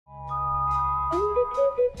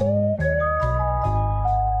Hi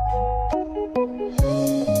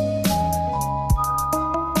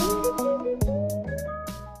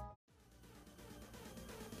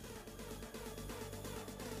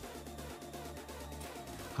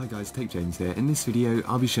guys, Tech James here. In this video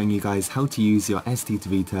I'll be showing you guys how to use your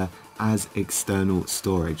SD2Vita as external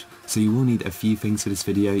storage. So you will need a few things for this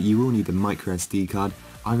video. You will need a micro SD card.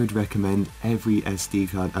 I would recommend every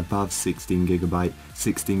SD card above 16GB,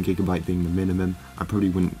 16GB being the minimum. I probably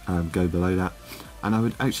wouldn't go below that. And I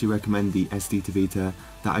would actually recommend the SD2Vita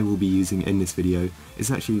that I will be using in this video.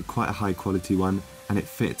 It's actually quite a high quality one, and it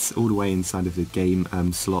fits all the way inside of the game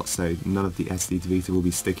slot, so none of the SD2Vita will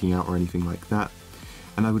be sticking out or anything like that.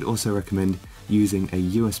 And I would also recommend using a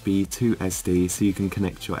USB to SD so you can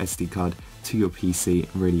connect your SD card to your PC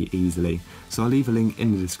really easily. So I'll leave a link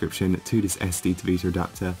in the description to this SD2Vita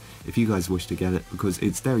adapter if you guys wish to get it, because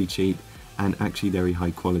it's very cheap and actually very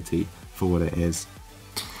high quality for what it is.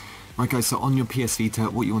 Right guys, so on your PS Vita,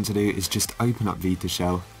 what you want to do is just open up Vita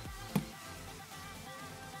Shell,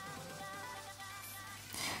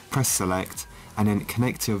 press select, and then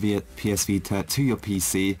connect your PS Vita to your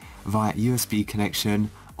PC via USB connection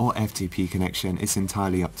or FTP connection. It's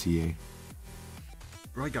entirely up to you.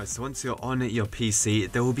 Right guys, so once you're on your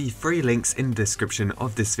PC, there will be 3 links in the description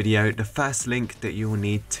of this video. The first link that you will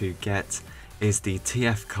need to get is the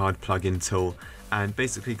TF card plugin tool, and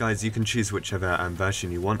basically guys, you can choose whichever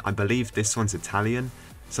version you want. I believe this one's Italian,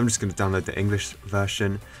 so I'm just going to download the English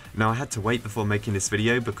version. Now I had to wait before making this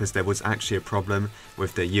video because there was actually a problem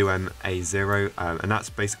with the UMA0, and that's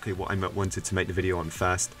basically what I wanted to make the video on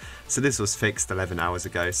first. So this was fixed 11 hours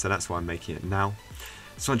ago, so that's why I'm making it now.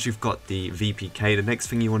 So once you've got the VPK, the next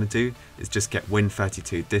thing you want to do is just get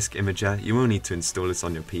Win32 Disk Imager. You will need to install this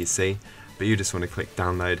on your PC, but you just want to click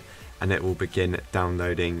download and it will begin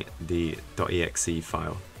downloading the .exe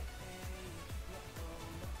file.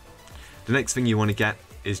 The next thing you want to get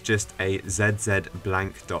is just a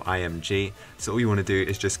zzblank.img. So all you want to do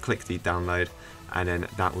is just click the download and then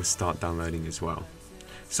that will start downloading as well.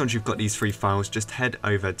 So once you've got these 3 files, just head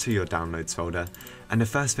over to your downloads folder, and the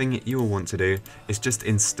first thing you will want to do is just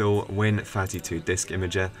install Win32 Disk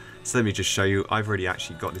Imager. So let me just show you. I've already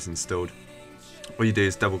actually got this installed. All you do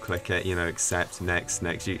is double click it, you know, accept, next,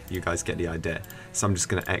 you guys get the idea. So I'm just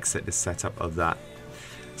going to exit the setup of that.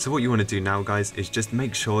 So what you want to do now guys is just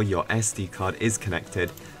make sure your SD card is connected.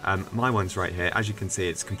 My one's right here. As you can see,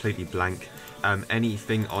 it's completely blank.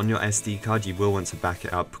 Anything on your SD card, you will want to back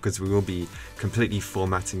it up because we will be completely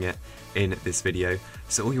formatting it in this video.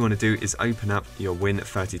 So all you want to do is open up your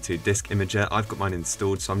Win32 Disk Imager. I've got mine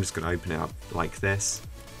installed, so I'm just going to open it up like this.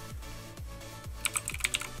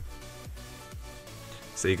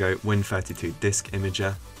 So you go Win32 Disk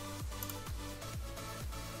Imager.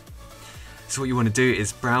 So what you want to do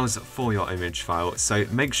is browse for your image file. So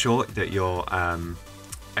make sure that your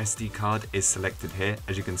SD card is selected here.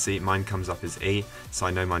 As you can see, mine comes up as E, so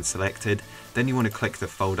I know mine's selected. Then you want to click the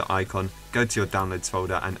folder icon, go to your downloads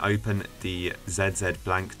folder and open the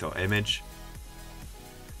zzblank.img.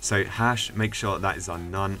 So hash, make sure that is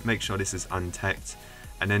on none, make sure this is unticked,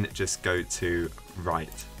 and then just go to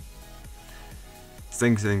write. So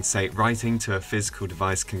then going to say writing to a physical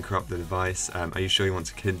device can corrupt the device. Are you sure you want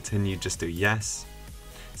to continue? Just do yes.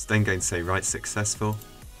 It's then going to say write successful.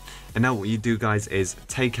 And now what you do guys is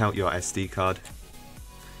take out your SD card,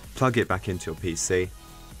 plug it back into your PC,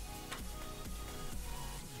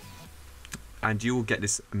 and you will get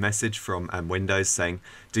this message from Windows saying,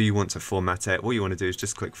 do you want to format it? All you want to do is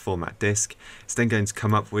just click format disk. It's then going to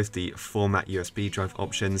come up with the format USB drive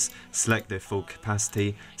options, select the full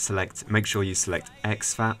capacity, make sure you select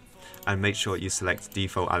exFAT, and make sure you select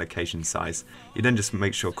default allocation size. You then just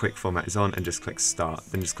make sure quick format is on and just click start,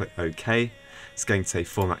 then just click OK. It's going to say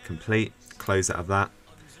format complete, close out of that.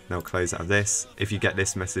 Now close out of this. If you get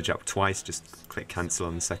this message up twice, just click cancel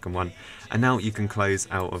on the second one. And now you can close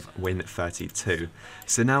out of Win32.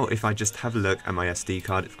 So now if I just have a look at my SD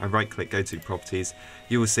card, if I right click, go to properties,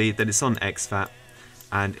 you will see that it's on exFAT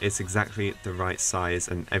and it's exactly the right size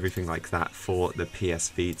and everything like that for the PS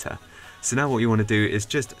Vita. So now what you want to do is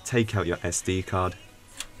just take out your SD card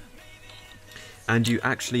and you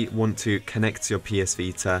actually want to connect your PS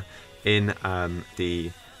Vita in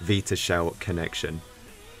the Vita Shell connection.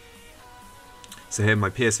 So here my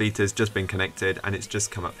PS Vita has just been connected and it's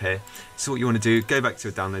just come up here. So what you want to do, go back to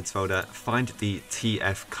your downloads folder, find the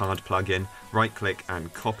TF card plugin, right click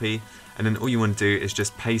and copy, and then all you want to do is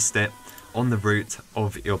just paste it on the root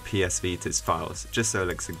of your PS Vita's files, just so it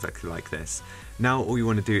looks exactly like this. Now all you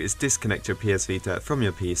want to do is disconnect your PS Vita from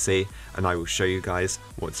your PC and I will show you guys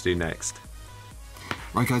what to do next.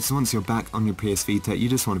 Right guys, so once you're back on your PS Vita, you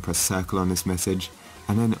just want to press circle on this message,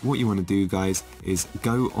 and then what you want to do guys is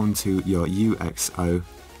go onto your UMA0,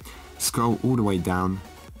 scroll all the way down,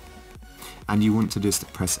 and you want to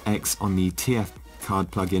just press X on the TF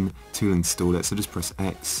card plugin to install it, so just press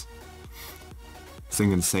X. So I'm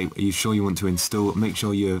going to say, are you sure you want to install? Make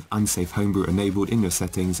sure you have unsafe homebrew enabled in your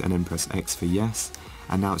settings, and then press X for yes,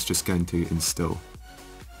 and now it's just going to install.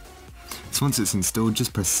 So once it's installed,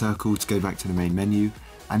 just press circle to go back to the main menu,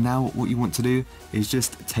 and now what you want to do is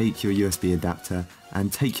just take your USB adapter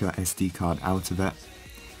and take your SD card out of it,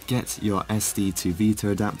 get your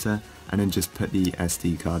SD2Vita adapter, and then just put the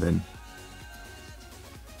SD card in.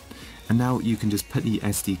 And now you can just put the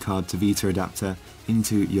SD card to Vita adapter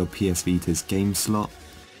into your PS Vita's game slot.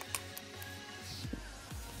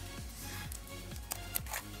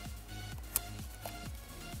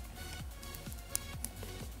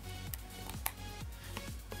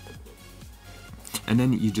 And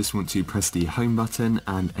then you just want to press the home button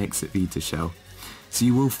and exit Vita shell. So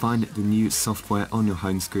you will find the new software on your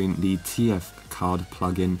home screen, the TF card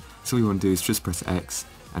plugin. So all you want to do is just press X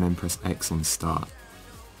and then press X on start.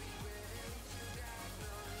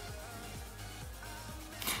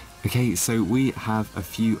 Okay, so we have a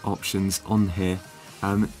few options on here.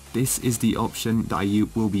 This is the option that I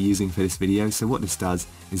will be using for this video. So what this does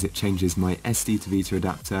is it changes my SD2Vita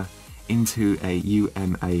adapter into a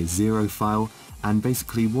UMA0 file, and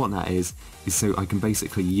basically what that is so I can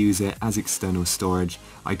basically use it as external storage.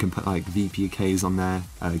 I can put like VPKs on there,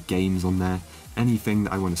 games on there, anything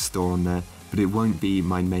that I want to store on there, but it won't be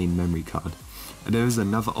my main memory card. And there is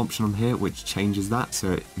another option on here which changes that,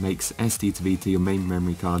 so it makes SD2Vita your main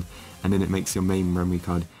memory card, and then it makes your main memory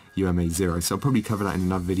card UMA0. So I'll probably cover that in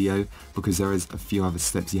another video because there is a few other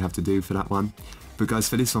steps you have to do for that one. But guys,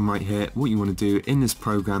 for this one right here, what you want to do in this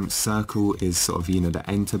program, circle is sort of, you know, the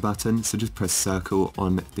enter button, so just press circle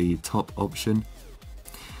on the top option.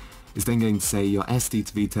 It's then going to say your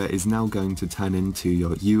SD2Vita is now going to turn into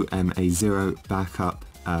your UMA0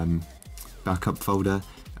 backup folder.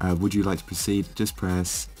 Would you like to proceed? Just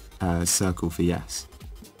press circle for yes.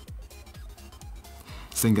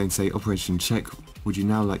 It's then going to say operation check. Would you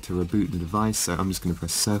now like to reboot the device? So I'm just going to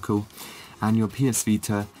press circle, and your PS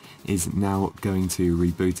Vita is now going to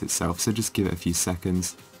reboot itself. So just give it a few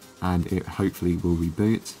seconds and it hopefully will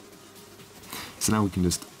reboot. So now we can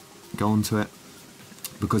just go onto it.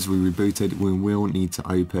 Because we rebooted, we will need to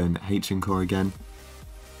open HNcore again.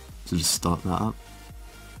 So just start that up.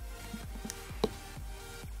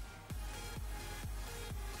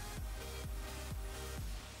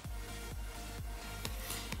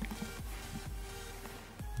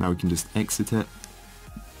 Now we can just exit it.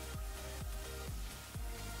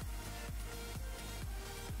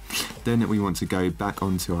 Then we want to go back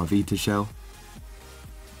onto our Vita shell.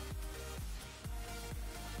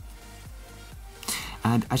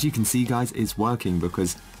 And as you can see guys, it's working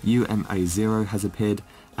because UMA0 has appeared,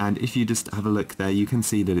 and if you just have a look there, you can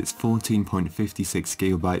see that it's 14.56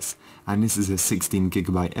 gigabytes, and this is a 16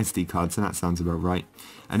 gigabyte SD card, so that sounds about right.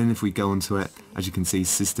 And then if we go onto it, as you can see,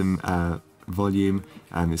 system volume,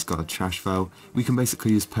 it's got a trash file. We can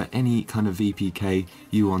basically just put any kind of VPK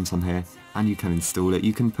you want on here, and you can install it.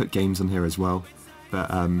 You can put games on here as well, but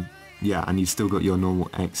yeah, and you've still got your normal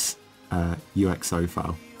UMA0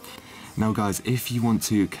 file. Now guys, if you want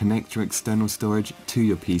to connect your external storage to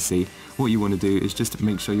your PC, what you want to do is just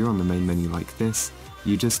make sure you're on the main menu like this.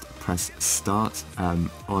 You just press start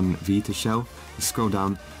on Vita shell, you scroll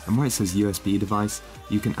down, and where it says USB device,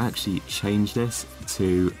 you can actually change this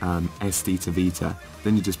to SD2Vita.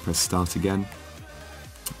 Then you just press start again,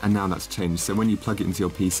 and now that's changed. So when you plug it into your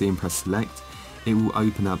PC and press select, it will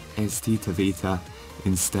open up SD2Vita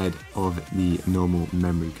instead of the normal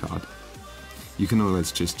memory card. You can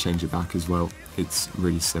always just change it back as well. It's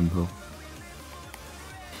really simple.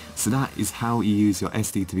 So that is how you use your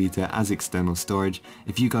SD2Vita as external storage.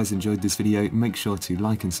 If you guys enjoyed this video, make sure to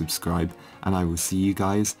like and subscribe, and I will see you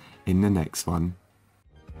guys in the next one.